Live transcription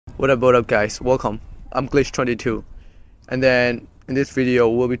What up guys, welcome. I'm Glitch22, and then in this video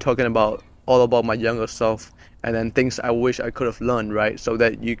we'll be talking about all about my younger self and then things I wish I could have learned, right? So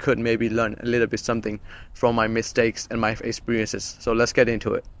that you could maybe learn a little bit something from my mistakes and my experiences. So let's get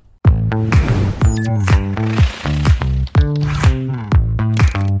into it.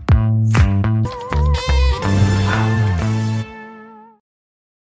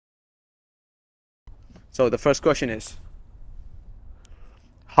 So the first question is,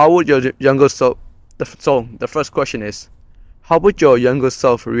 how would your younger self? The first question is, how would your younger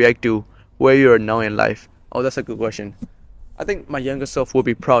self react to where you are now in life? Oh, that's a good question. I think my younger self would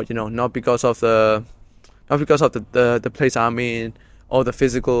be proud, not because of the place I'm in or the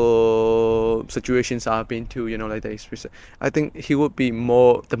physical situations I've been to, like the experience. I think he would be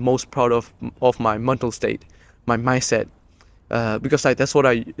the most proud of my mental state, my mindset. Because that's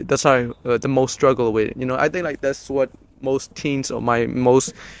the most struggle with. I think like that's what most teens or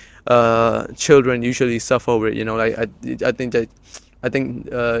most children usually suffer with. I think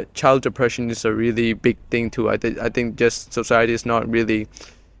child depression is a really big thing too. I think just society is not really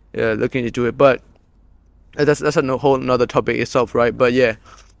looking into it, but that's a whole another topic itself, right? But yeah,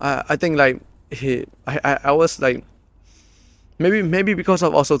 I think like I was like. Maybe because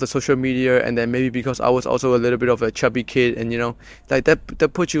of also the social media, and then maybe because I was also a little bit of a chubby kid, and like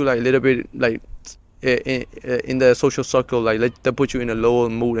that puts you like a little bit like in the social circle, like that puts you in a lower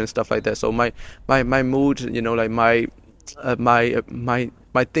mood and stuff like that. So my mood, like my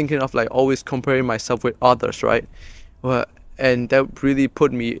thinking of like always comparing myself with others, right? Well, and that really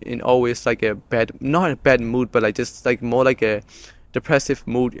put me in always like not a bad mood, but like just like more like a depressive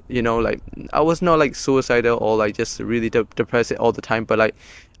mood. Like I was not like suicidal or like just really depressed all the time, but like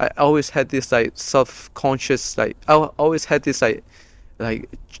I always had this like self-conscious, like I always had this like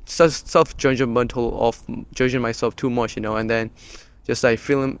self-judgmental of judging myself too much, and then just like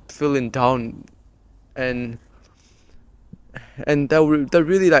feeling down, and that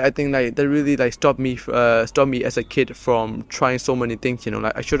really like I think like that really like stopped me as a kid from trying so many things.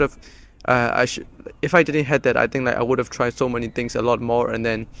 Like I should have if I didn't have that, I think like I would have tried so many things a lot more, and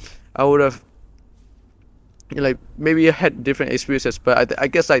then I would have like maybe had different experiences. But I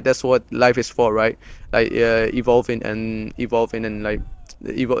guess like that's what life is for, right? Like evolving and like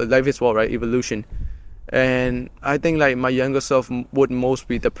life is for, right? Evolution. And I think like my younger self would most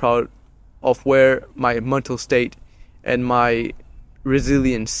be the proud of where my mental state and my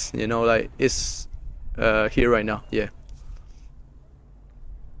resilience, like is here right now. Yeah.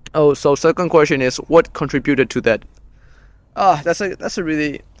 Oh, so second question is, what contributed to that? That's a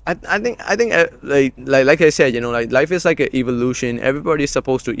really I think like I said, like life is like an evolution. Everybody's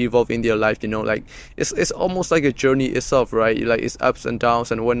supposed to evolve in their life, like it's almost like a journey itself, right? Like it's ups and downs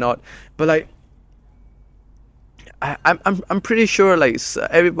and whatnot. But like I'm pretty sure like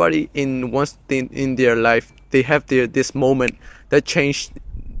everybody in one thing in their life, they have this moment that changed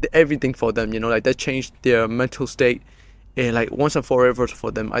everything for them, like that changed their mental state. And like once and forever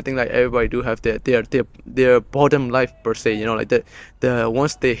for them. I think like everybody do have their bottom life per se, like the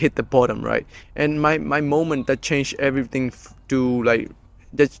once they hit the bottom, right? And my moment that changed everything to like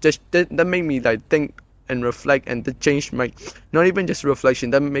that made me like think and reflect, and that changed my, not even just reflection,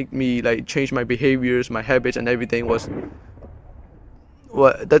 that made me like change my behaviors, my habits and everything was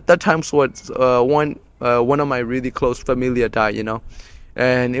that times was one of my really close familiar died,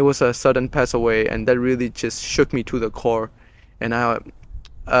 and it was a sudden pass away, and that really just shook me to the core. And that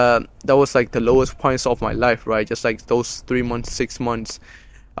was like the lowest points of my life, right? Just like those 3 months, 6 months,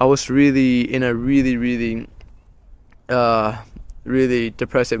 I was really in a really really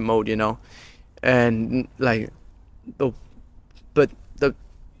depressive mode, and like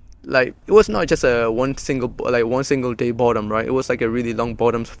like it was not just a one single day bottom, right? It was like a really long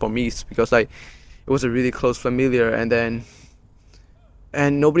bottom for me, because like it was a really close familiar,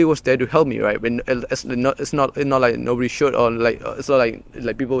 and nobody was there to help me, right? But it's not like nobody should, or like it's not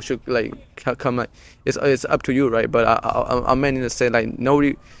like people should like come, like it's up to you, right? But I meant to say like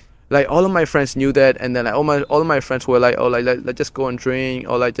nobody, like all of my friends knew that, and then like all of my friends were like, oh, like let's just go and drink,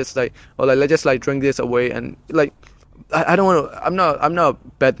 or like just like, or like let's just like drink this away, and like I don't want to, I'm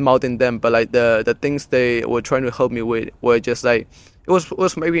not bad mouthing them, but like the things they were trying to help me with were just like it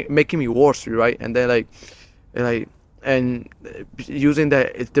was maybe making me worse, right? And then like and using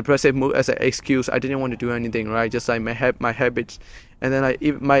that depressive mood as an excuse, I didn't want to do anything, right? Just like my habits, and then like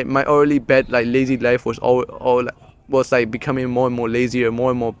my early bad like lazy life was all was like becoming more and more lazier, more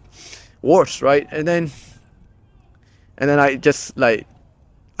and more worse, right? And then I just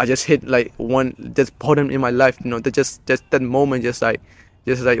hit like one just bottom in my life, that moment, just like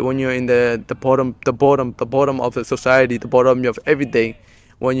when you're in the bottom of the society, the bottom of everything,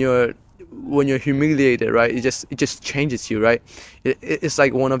 when you're humiliated, right? It just changes you, right? It's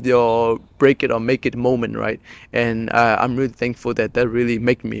like one of your break it or make it moment, right? And I'm really thankful that that really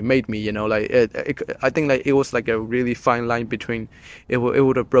made me, like I think like it was like a really fine line between it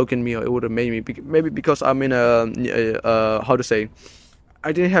would have broken me or it would have made me, maybe because I'm in how to say,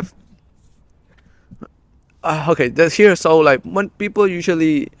 I didn't have okay, that's here. So like when people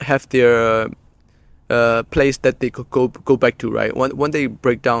usually have their place that they could go back to, right? When they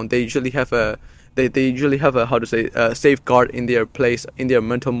break down, they usually have a they usually have a, how to say, a safeguard in their place, in their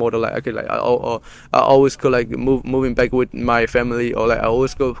mental model. Like, okay, like I always go like moving back with my family, or like I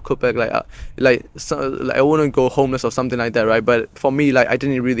always go back like so, like I wouldn't go homeless or something like that, right? But for me, like I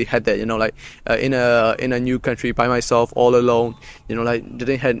didn't really had that, like in a new country by myself, all alone, like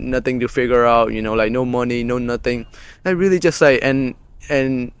didn't had nothing to figure out, like no money, no nothing. I really just like and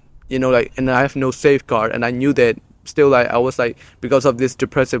like, and I have no safeguard, and I knew that still, like I was like, because of this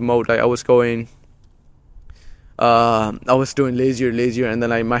depressive mode, like I was doing lazier, and then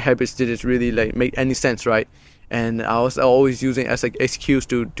like my habits didn't really like make any sense, right? And I was always using as like excuse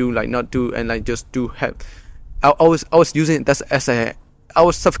to do, like not do, and like just do have. I was using that as a, I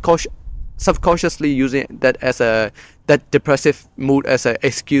was subconsciously using that as that depressive mood as an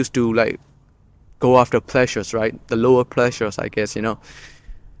excuse to like go after pleasures, right? The lower pleasures, I guess,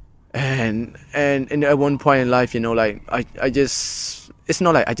 and at one point in life, like I just, it's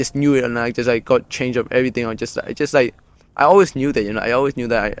not like I just knew it and I just like got change of everything. I just like, I always knew that, I always knew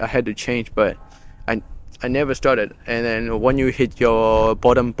that I had to change, but I never started. And then when you hit your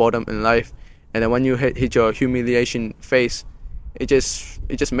bottom in life, and then when you hit your humiliation phase, it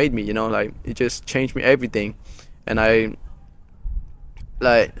just made me, like it just changed me everything. And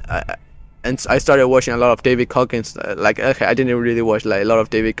like I started watching a lot of David Goggins. Like, okay, I didn't really watch like a lot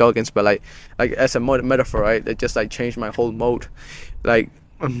of David Goggins, but like as a metaphor, right? It just like changed my whole mode. Like,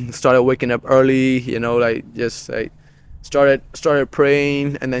 started waking up early, like just like started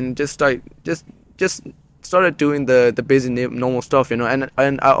praying, and then just started doing the basic normal stuff, And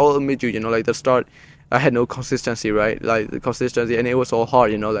I'll admit you, like the start, I had no consistency, right? Like the consistency, and it was all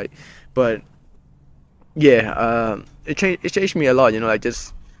hard, like, but yeah, it changed me a lot, like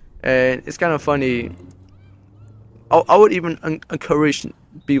just. And it's kind of funny. I would even encourage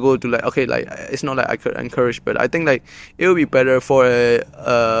people to like, okay, like it's not like I could encourage, but I think like it would be better for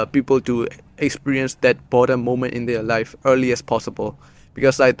people to experience that bottom moment in their life early as possible,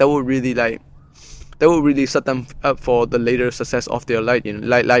 because like that would really set them up for the later success of their life,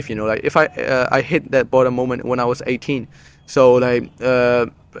 like if I hit that bottom moment when I was 18, so like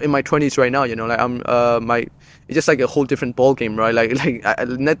in my 20s right now, like I'm my, it's just like a whole different ball game, right?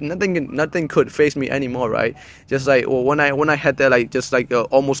 Nothing could face me anymore, right? Just like, well, when I had that like just like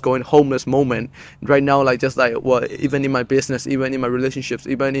almost going homeless moment right now, like just like, well, even in my business, even in my relationships,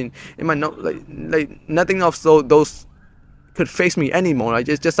 even in my not like nothing of those could face me anymore. Like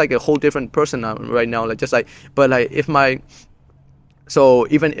just like a whole different person now, right now, like just like, but like if my, so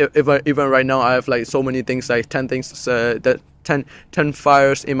even right now I have like so many things, like 10 things that 10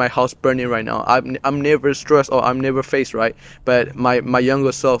 fires in my house burning right now. I'm never stressed or I'm never faced, right? But my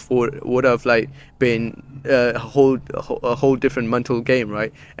younger self would have like been a whole different mental game,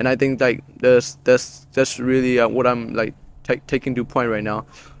 right? And I think like that's really what I'm like taking to point right now.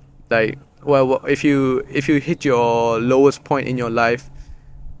 Like, well, if you hit your lowest point in your life,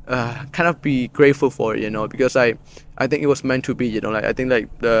 kind of be grateful for it, because I think it was meant to be, like I think like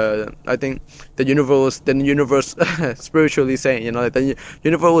the universe spiritually saying, like the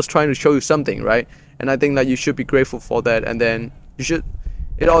universe was trying to show you something, right? And I think that you should be grateful for that, and then you should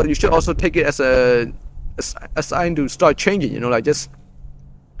also take it as a sign to start changing, like just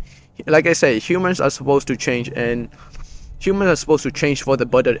like I say, humans are supposed to change, and humans are supposed to change for the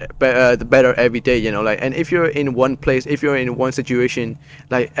better every day, like, and if you're in one place, if you're in one situation,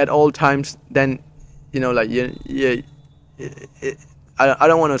 like at all times, then like I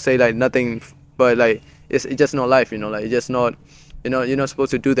don't want to say like nothing, but like it's just not life, like it's just not, you're not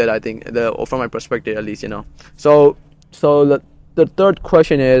supposed to do that, I think, or from my perspective at least, so the third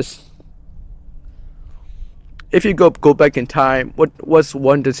question is, if you go back in time, what's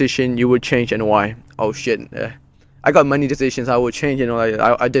one decision you would change and why? Oh shit, I got many decisions I would change, like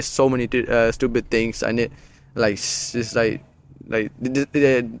I did so many stupid things. I need, like, just like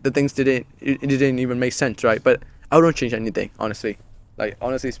the things didn't even make sense, right? But I wouldn't change anything, honestly. Like,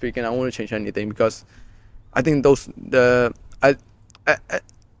 honestly speaking, I wouldn't change anything, because I think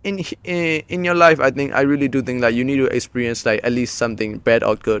in your life, I think I really do think that you need to experience like at least something bad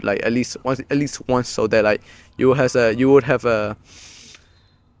or good, like at least once, so that like you would have a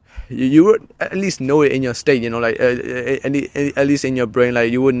you would at least know it in your state, like at least in your brain,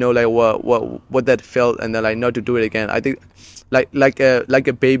 like you would know like what that felt, and then like not to do it again. I think like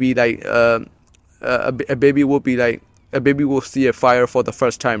a baby, like a baby will be like, a baby will see a fire for the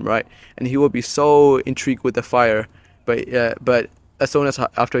first time, right? And he will be so intrigued with the fire, but as soon as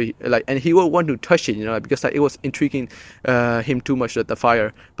after and he will want to touch it, like, because like, it was intriguing him too much at the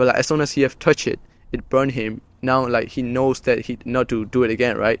fire. But like, as soon as he have touched it, it burned him. Now like he knows that he not to do it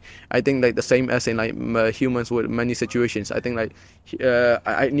again, right? I think like the same as in like humans with many situations. I think like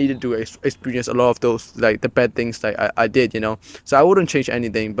I needed to experience a lot of those, like the bad things like I did, so I wouldn't change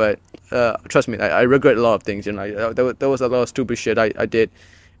anything. But trust me, I regret a lot of things, like, there was a lot of stupid shit I did.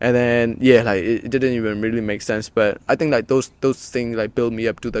 And then like it didn't even really make sense. But I think like those things like build me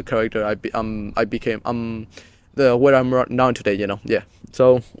up to the character I became the where I'm now today, yeah.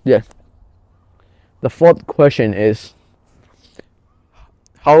 So yeah. The fourth question is,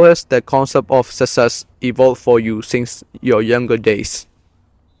 how has the concept of success evolved for you since your younger days?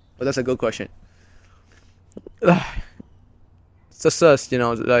 Well, that's a good question. Success,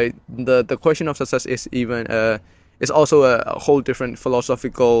 like the question of success is even it's also a whole different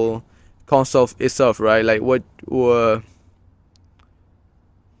philosophical concept itself, right? Like what were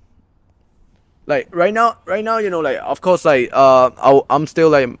like right now, like of course, like I'm still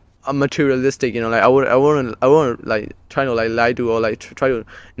like a materialistic, like I wouldn't like try to like lie to or like try to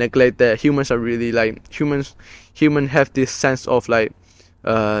neglect that humans are really like human have this sense of like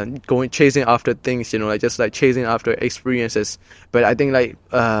going chasing after things, like just like chasing after experiences. But I think like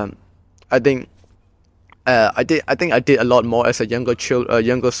I think I did a lot more as a younger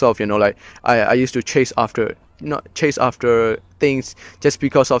self, like I used to chase after things just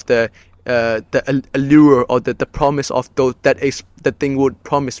because of the allure or the promise of those that thing would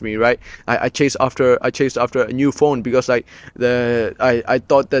promise me, right? I chased after a new phone because like I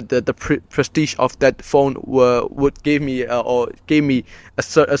thought that the prestige of that phone would give me a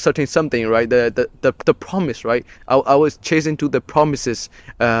certain something, right? The promise, right? I was chasing to the promises,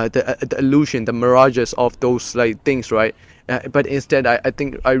 the illusion, the mirages of those like things, right? But instead, I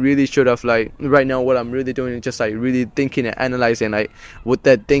think I really should have, like, right now what I'm really doing is just like really thinking and analyzing, like, would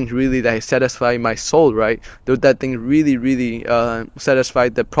that thing really like satisfy my soul, right? Would that thing really satisfy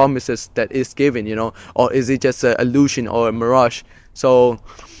the promises that is given, or is it just an illusion or a mirage? So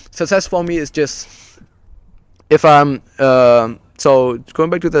success for me is just, if I'm so going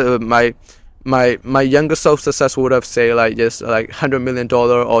back to the my younger self, success would have say like just like $100 million,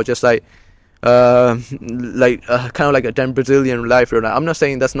 or just like kind of like a 10 Brazilian life. Right? I'm not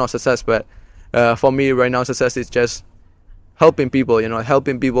saying that's not success, but for me right now, success is just helping people,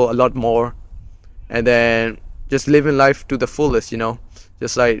 helping people a lot more, and then just living life to the fullest,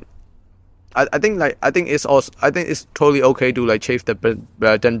 just like I think it's totally okay to like chase the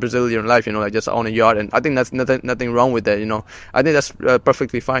 10 Brazilian life, like just on a yacht, and I think that's nothing wrong with that, I think that's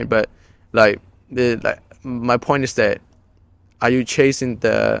perfectly fine. But like my point is that, are you chasing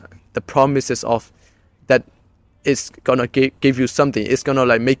the promises of that it's gonna give you something, it's gonna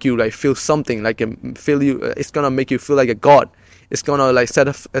like make you like feel something, like it's gonna make you feel like a god, it's gonna like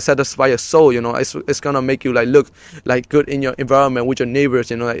satisfy your soul, it's gonna make you like look like good in your environment with your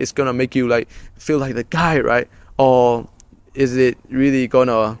neighbors, like it's gonna make you like feel like the guy, right? Or is it really what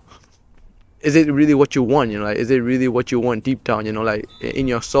you want, like is it really what you want deep down, like in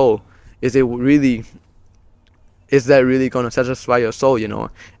your soul? Is that really gonna satisfy your soul,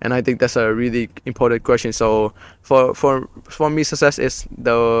 And I think that's a really important question. So for me, success is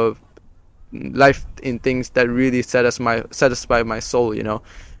the life in things that really satisfy my soul,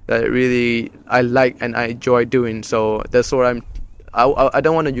 that really I like and I enjoy doing. So that's what I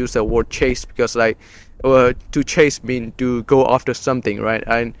don't want to use the word chase, because like to chase means to go after something, right?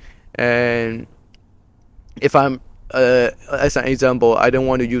 And if I'm as an example, I don't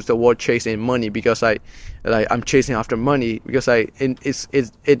want to use the word chasing money, because I'm chasing after money, because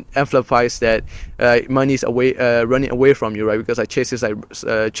it amplifies that money is running away from you, right? Because chases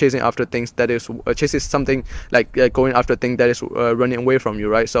chasing after things that is chases something like going after thing that is running away from you,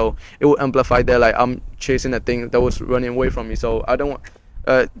 right? So it will amplify that, like I'm chasing a thing that was running away from me. So I don't want.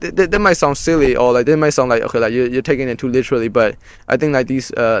 That might sound silly, or like that might sound like, okay, like you're taking it too literally, but I think like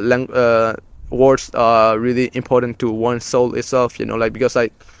these words are really important to one's soul itself, like, because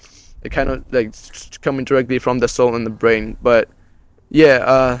like it kind of like coming directly from the soul and the brain. But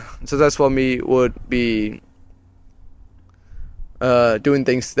yeah, success for me would be doing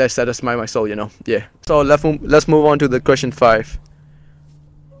things that satisfy my soul, yeah. So let's move on to the question 5.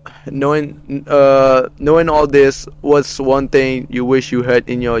 Knowing all this, what's one thing you wish you had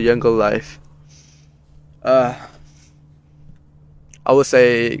in your younger life? I would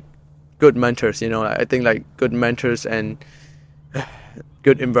say good mentors. You know, I think like good mentors and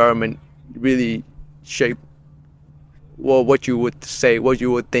good environment really shape what you would say, what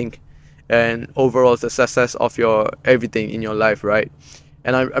you would think, and overall the success of your everything in your life, right?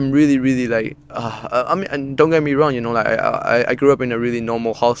 And I'm really really like I mean, and don't get me wrong, you know, like I grew up in a really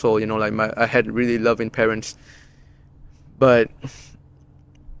normal household, you know, like I had really loving parents, but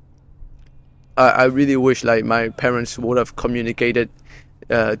I really wish like my parents would have communicated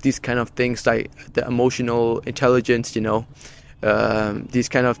these kind of things, like the emotional intelligence, you know, these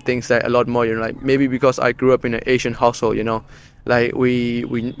kind of things that a lot more, you know, like maybe because I grew up in an Asian household, you know, like we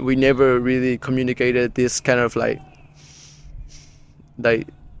never really communicated this kind of like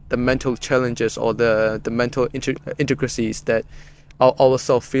the mental challenges or the mental intricacies that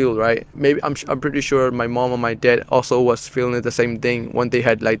ourselves feel, right? Maybe I'm pretty sure my mom or my dad also was feeling the same thing when they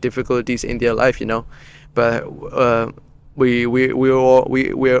had like difficulties in their life, you know, but we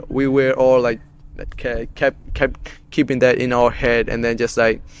were all like kept keeping that in our head, and then just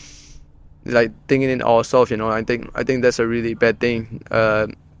like thinking in ourselves, you know. I think that's a really bad thing.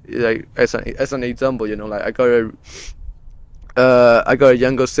 Like as an example, you know, like I got a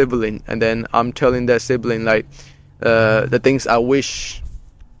younger sibling, and then I'm telling that sibling like the things I wish,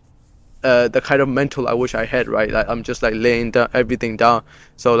 the kind of mental I wish I had, right? Like I'm just like laying down everything down.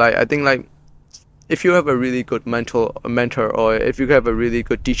 So like I think like if you have a really good mentor, or if you have a really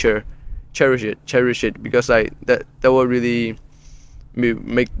good teacher, cherish it, because like that will really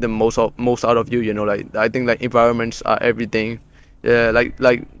make the most out of you, you know. Like I think like environments are everything.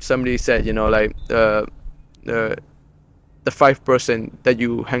 Like somebody said, you know, like the 5% that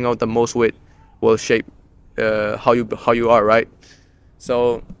you hang out the most with will shape how you are, right?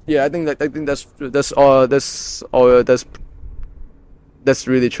 So yeah, I think that's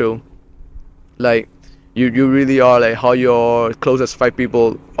really true. Like you really are like how your closest 5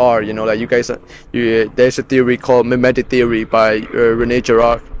 people are, you know. Like you guys there's a theory called mimetic theory by Rene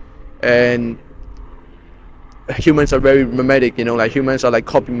Girard, and humans are very mimetic, you know. Like humans are like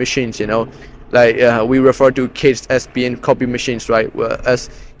copy machines, you know. Like we refer to kids as being copy machines, right? Well, as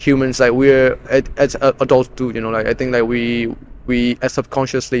humans, like we're as adults too, you know. Like I think like we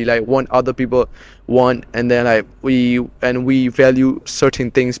subconsciously like want other people want, and then like we value certain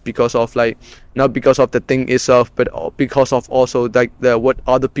things because of like, not because of the thing itself, but because of also like the what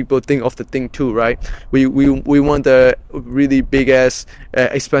other people think of the thing too, right? We want a really big ass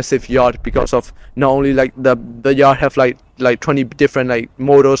expensive yacht because of not only like the yacht have like 20 different like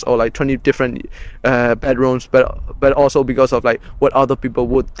models, or like 20 different bedrooms, but also because of like what other people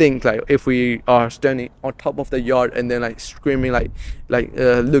would think, like if we are standing on top of the yacht and then like screaming like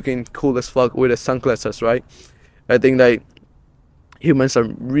looking cool as fuck with the sunglasses, right? I think like humans are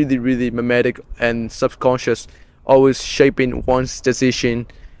really really mimetic and subconscious, always shaping one's decision,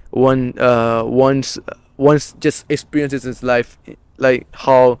 one's just experiences in life, like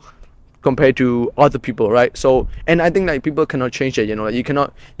how compared to other people, right? So, and I think like people cannot change it, you know. Like you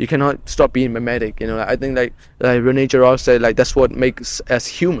cannot stop being mimetic, you know. Like, I think like Rene Girard said, like that's what makes us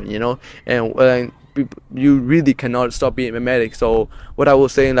human, you know. And you really cannot stop being mimetic. So what I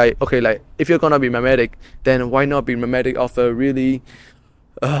was saying, like, okay, like if you're gonna be mimetic, then why not be mimetic of a really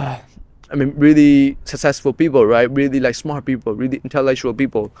really successful people, right? Really like smart people, really intellectual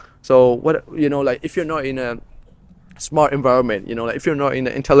people. So what, you know, like if you're not in a smart environment, you know, like if you're not in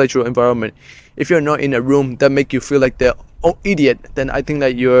an intellectual environment, if you're not in a room that make you feel like the idiot, then I think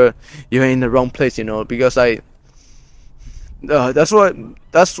that you're in the wrong place, you know. Because like that's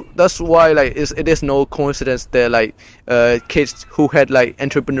why like it is no coincidence that like kids who had like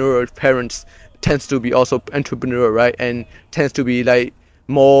entrepreneurial parents tends to be also entrepreneur, right? And tends to be like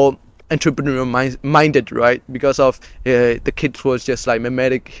more entrepreneur minded, right? Because of the kid was just like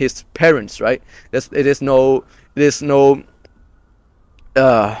mimetic his parents, right? It is no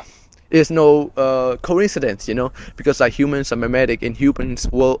coincidence, you know, because like humans are mimetic and humans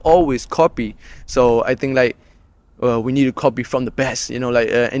will always copy. So I think like we need to copy from the best, you know. Like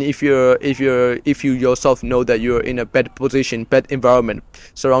and if you yourself know that you're in a bad position, bad environment,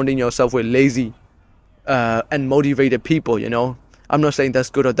 surrounding yourself with lazy and motivated people, you know. I'm not saying that's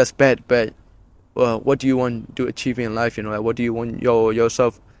good or that's bad, but what do you want to achieve in life, you know? Like what do you want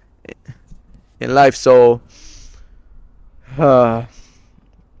yourself in life? So put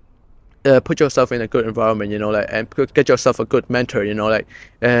yourself in a good environment, you know, like, and get yourself a good mentor, you know. Like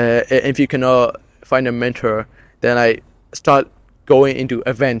if you cannot find a mentor, then like start going into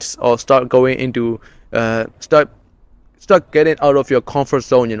events, or start going into start start getting out of your comfort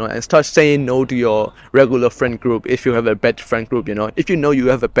zone, and start saying no to your regular friend group. If you have a bad friend group, if you know you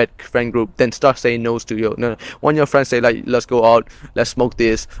have a bad friend group, then start saying no to your no. When your friends say like, let's go out, let's smoke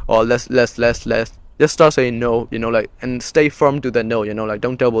this, or let's just start saying no, and stay firm to the no, like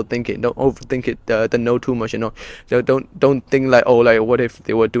don't double think it, don't overthink it, the no too much, so don't think like, oh, like what if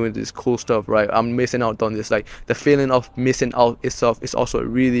they were doing this cool stuff, right? I'm missing out on this. Like the feeling of missing out itself is also a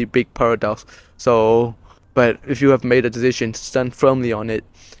really big paradox. So, but if you have made a decision, stand firmly on it,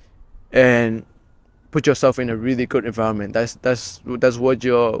 and put yourself in a really good environment. That's what's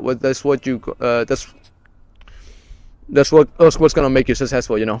gonna make you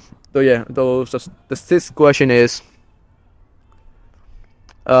successful, So yeah, the sixth question is,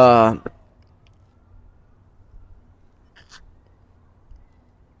 the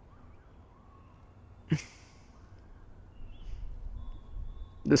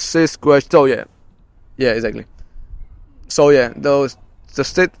sixth question. So yeah, exactly. So yeah, the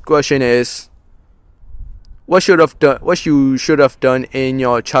sixth question is, what you should have done in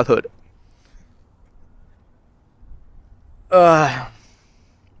your childhood. I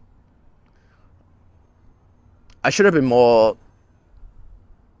should have been more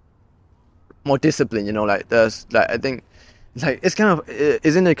disciplined, like there's like, I think, like it's kind of,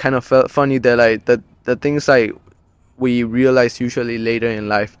 isn't it kind of funny that like the things like we realize usually later in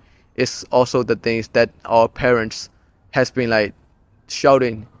life is also the things that our parents has been like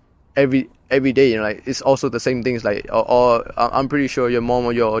shouting every day, like it's also the same things, like, or I'm pretty sure your mom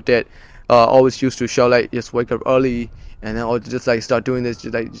or your dad always used to shout like, just wake up early, and then or just like start doing this,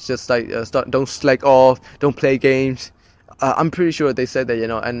 start, don't slack off, don't play games. I'm pretty sure they said that,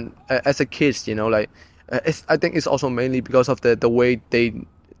 and as a kid, like I think it's also mainly because of the way they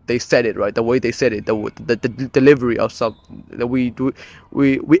said it, right? The way they said it, the delivery of stuff that we do,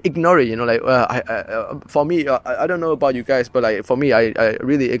 we ignore it, like for me, I don't know about you guys, but like for me, I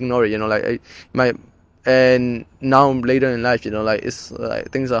really ignore it, like and now later in life, like it's like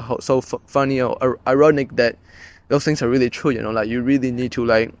things are so funny or ironic that those things are really true, like you really need to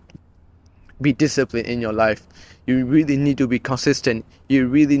like be disciplined in your life. You really need to be consistent. You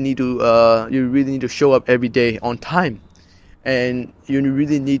really need to show up every day on time, and you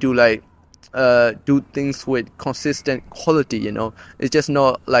really need to like do things with consistent quality. It's just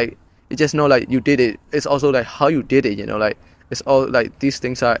not like you did it. It's also like how you did it. Like it's all like these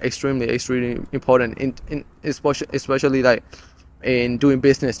things are extremely important in especially like in doing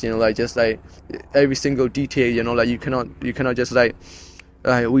business. Like just like every single detail. Like you cannot just like.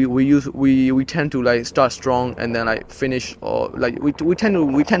 We tend to like start strong and then like finish, or like we tend to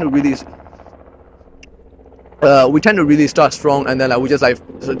really start strong and then like we just like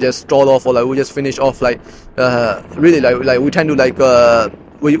just stall off, or like we just finish off like really like we tend to like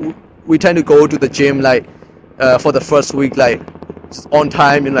we tend to go to the gym like for the first week like on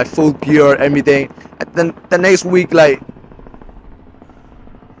time in like full gear everything, and then the next week like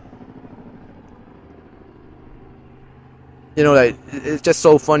like it's just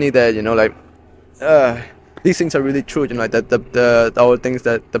so funny that like these things are really true, like the our things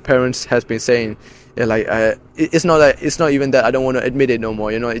that the parents has been saying. Yeah, like it's not even that I don't want to admit it no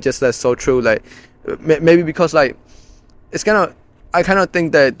more. It's just that's so true. Like maybe because like it's I kind of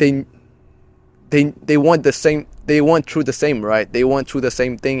think that they want the same. They want through the same, right? They want through the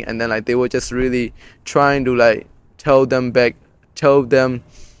same thing, and then like they were just really trying to like tell them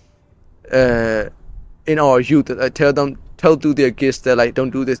in our youth, tell to their kids that like don't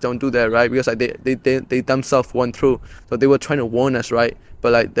do this, don't do that, right? Because like they themselves went through, so they were trying to warn us, right?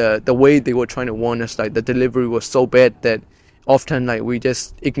 But like the way they were trying to warn us, like the delivery was so bad that often like we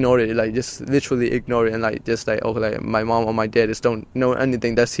just ignore it, like just literally ignore it, and like just like, oh, like my mom or my dad just don't know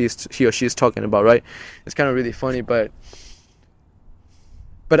anything that he or she's talking about, right? It's kind of really funny, but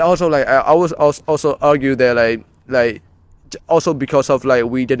also like I was also argue that like also because of like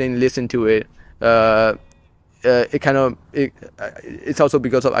we didn't listen to it. It's also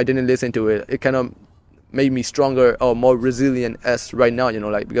because of I didn't listen to it. It kind of made me stronger or more resilient as right now.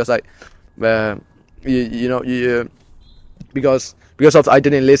 Like because like because of I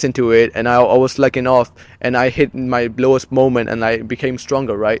didn't listen to it, and I was slacking off, and I hit my lowest moment, and I became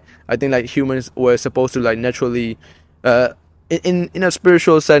stronger, right? I think like humans were supposed to like naturally, in a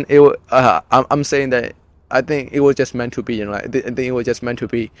spiritual sense, I'm saying that I think it was just meant to be, I think it was just meant to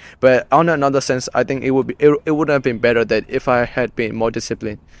be. But on another sense, I think it would have been better that if I had been more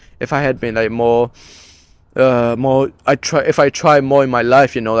disciplined, if I had been like if I try more in my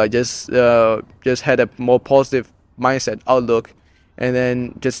life, like just had a more positive mindset outlook, and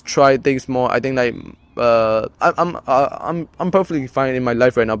then just try things more. I think like I'm perfectly fine in my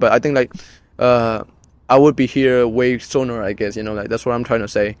life right now, but I think like I would be here way sooner, I guess, like that's what I'm trying to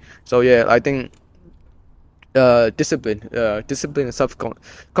say. So yeah, I think discipline and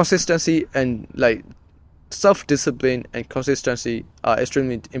consistency, and like self-discipline and consistency are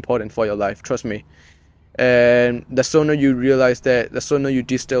extremely important for your life, trust me. And the sooner you realize that, the sooner you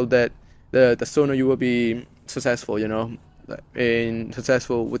distill that, the sooner you will be successful, in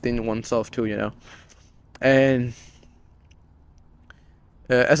successful within oneself too, and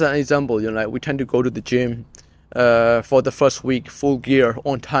as an example, like we tend to go to the gym for the first week full gear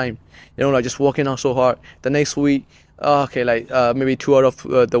on time, like just working out so hard. The next week, okay, like maybe 2 out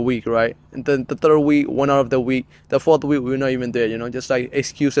of the week, right? And then the third week, 1 out of the week. The fourth week, we're not even there, just like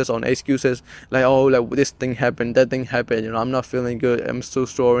excuses on excuses, like, oh, like this thing happened, that thing happened, I'm not feeling good, I'm so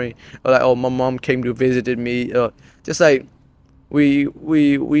sorry, or like, oh, my mom came to visited me, just like we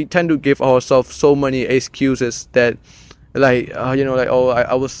tend to give ourselves so many excuses that, like like, oh,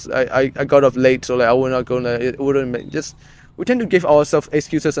 I got off late, so like I was not gonna, it wouldn't make, just we tend to give ourselves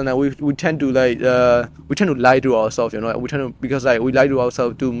excuses, and we tend to like we tend to lie to ourselves, we tend to, because like we lie to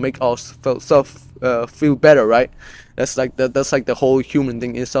ourselves to make ourselves feel better, right? That's like the whole human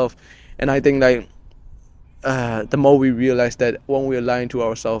thing itself. And I think like the more we realize that when we're lying to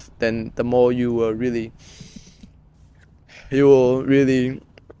ourselves, then the more you will really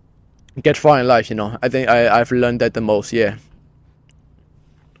get far in life, I think I've learned that the most, yeah.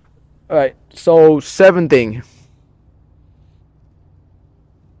 Alright, so 7th thing.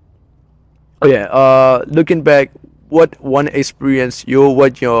 Oh yeah, looking back, what one experience you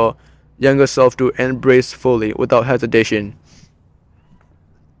want your younger self to embrace fully without hesitation?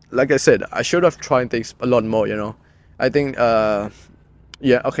 Like I said, I should have tried things a lot more, I think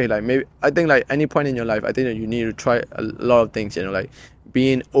yeah, okay, like maybe I think like any point in your life, I think that you need to try a lot of things, like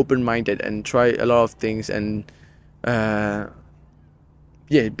being open-minded and try a lot of things, and yeah,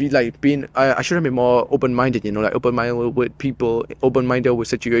 be like being, I should have been more open-minded, like open-minded with people, open-minded with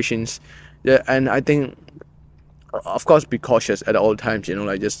situations. Yeah, and I think, of course, be cautious at all times,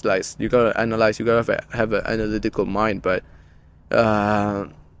 like just like you gotta analyze, you gotta have an analytical mind, but try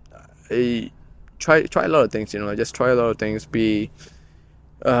a lot of things, like just try a lot of things, be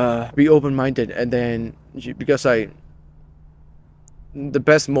open-minded, and then because like the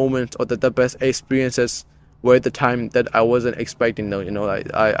best moments or the best experiences were the time that I wasn't expecting, though,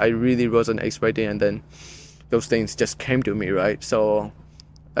 like I really wasn't expecting, and then those things just came to me, right? So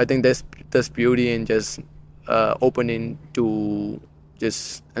I think there's beauty in just opening to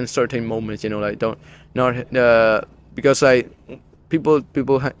just uncertain moments, like don't not because like people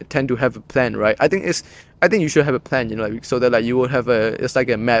tend to have a plan, right? I think you should have a plan, like so that like you will have it's like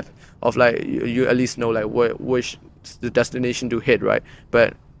a map of like you at least know like which the destination to hit, right?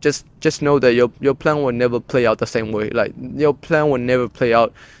 But just know that your plan will never play out the same way. Like your plan will never play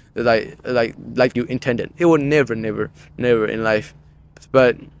out like you intended. It will never in life.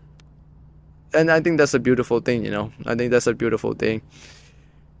 But and I think that's a beautiful thing, I think that's a beautiful thing.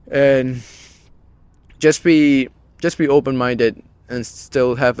 And just be open-minded and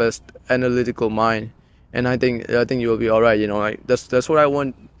still have an analytical mind, and I think you will be all right, like that's what I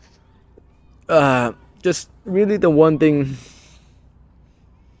want. Just really the one thing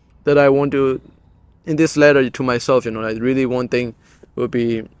that I want to, in this letter to myself, like really one thing would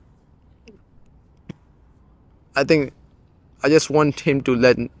be, I think I just want him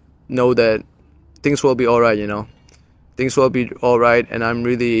to know that things will be all right, things will be all right. And I'm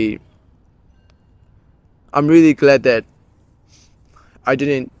really glad that I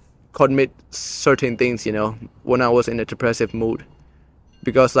didn't commit certain things, when I was in a depressive mood,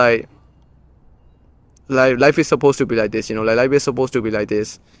 because like life is supposed to be like this, like life is supposed to be like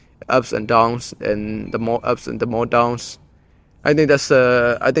this, ups and downs, and the more ups and the more downs. I think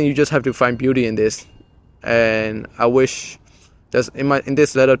I think you just have to find beauty in this, and I wish that's in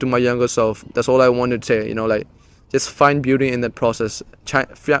this letter to my younger self. That's all I want to say, like just find beauty in the process,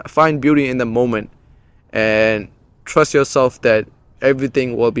 find beauty in the moment, and trust yourself that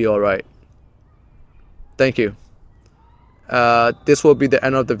everything will be all right. Thank you. This will be the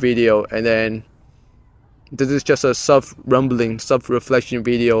end of the video, and then this is just a self-reflection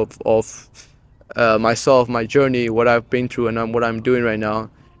video of myself, my journey, what I've been through, and what I'm doing right now.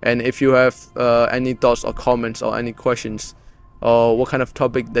 And if you have any thoughts or comments or any questions, or what kind of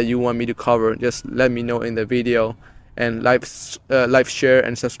topic that you want me to cover, just let me know in the video. And like, share,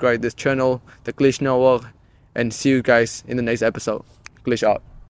 and subscribe this channel, The Glitch Network. And see you guys in the next episode. Glitch out.